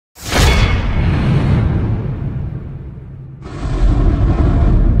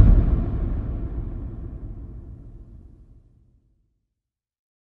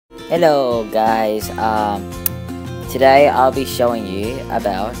Hello guys, today I'll be showing you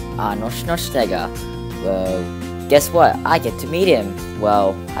about Arnold Schwarzenegger. Well, guess what? I get to meet him.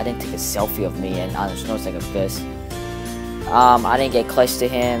 Well, I didn't take a selfie of me and Arnold Schwarzenegger because I didn't get close to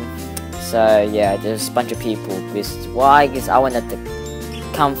him. So yeah, there's a bunch of people. Why? Because I went at the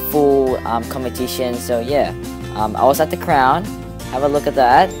Kung Fu competition. So yeah, I was at the Crown. Have a look at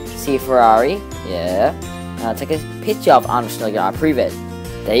that. See a Ferrari. Yeah. Take a picture of Arnold Schwarzenegger. I prove it.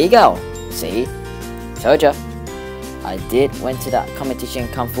 There you go. See? Told ya. I went to that competition,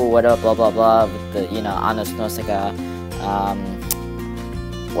 Kung Fu, whatever, blah blah blah, with the, Arnold Schwarzenegger.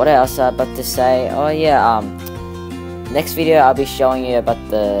 What else I about to say? Oh yeah, next video I'll be showing you about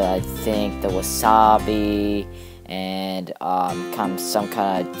I think the wasabi and some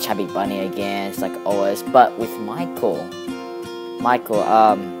kind of chubby bunny again. It's like always, but with Michael,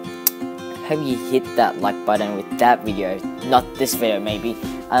 hope you hit that like button with that video, not this video maybe.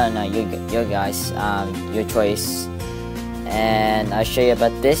 I don't know, you guys, your choice. And I'll show you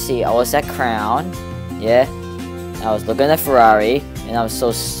about this. See, I was at Crown, yeah. I was looking at Ferrari, and I was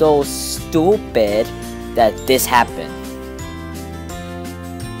so stupid that this happened.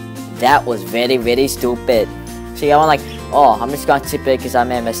 That was very stupid. See, I was like, oh, I'm just gonna tip it because I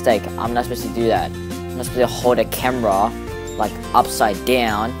made a mistake. I'm not supposed to do that. I'm not supposed to hold a camera like upside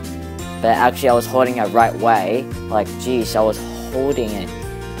down. But actually I was holding it right way. Like, geez, I was holding it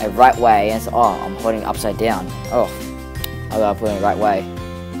a right way, and so, oh, I'm holding it upside down. Oh, I gotta put it the right way.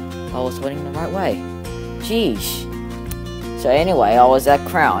 I was holding it the right way. Jeez. So anyway, I was at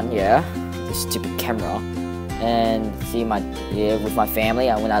Crown, yeah, this stupid camera, and see with my family.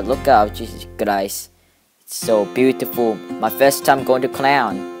 And when I look up, Jesus, guys, it's so beautiful. My first time going to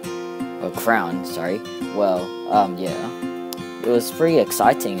Crown, sorry. Well, yeah. It was pretty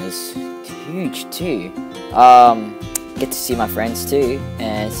exciting. It was huge too. Get to see my friends too,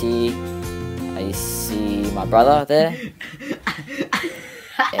 and I see my brother there,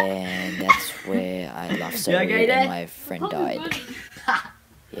 and that's where I laughed so hard and my friend died.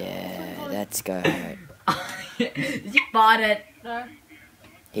 Yeah, that's go hurt. Did you fart it? No.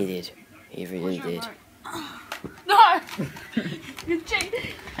 He did. He really did. No. You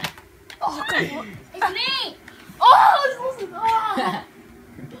cheated. Oh God. It's me. Oh, this wasn't. Oh.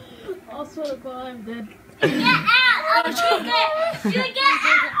 I swear to God, I'm dead. Get out! I'll kick it! You get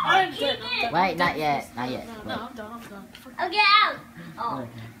out! I'll kick it! Wait, not yet. Not yet. No, I'm done. I'll get out! Oh.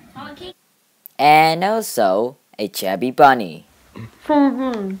 I'll kick. And also a chubby bunny.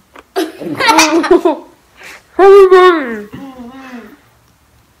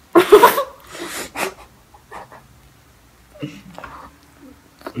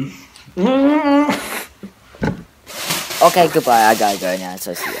 Okay, goodbye. I gotta go now.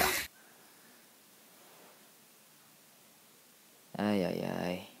 So see ya.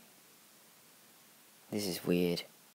 Ay. This is weird.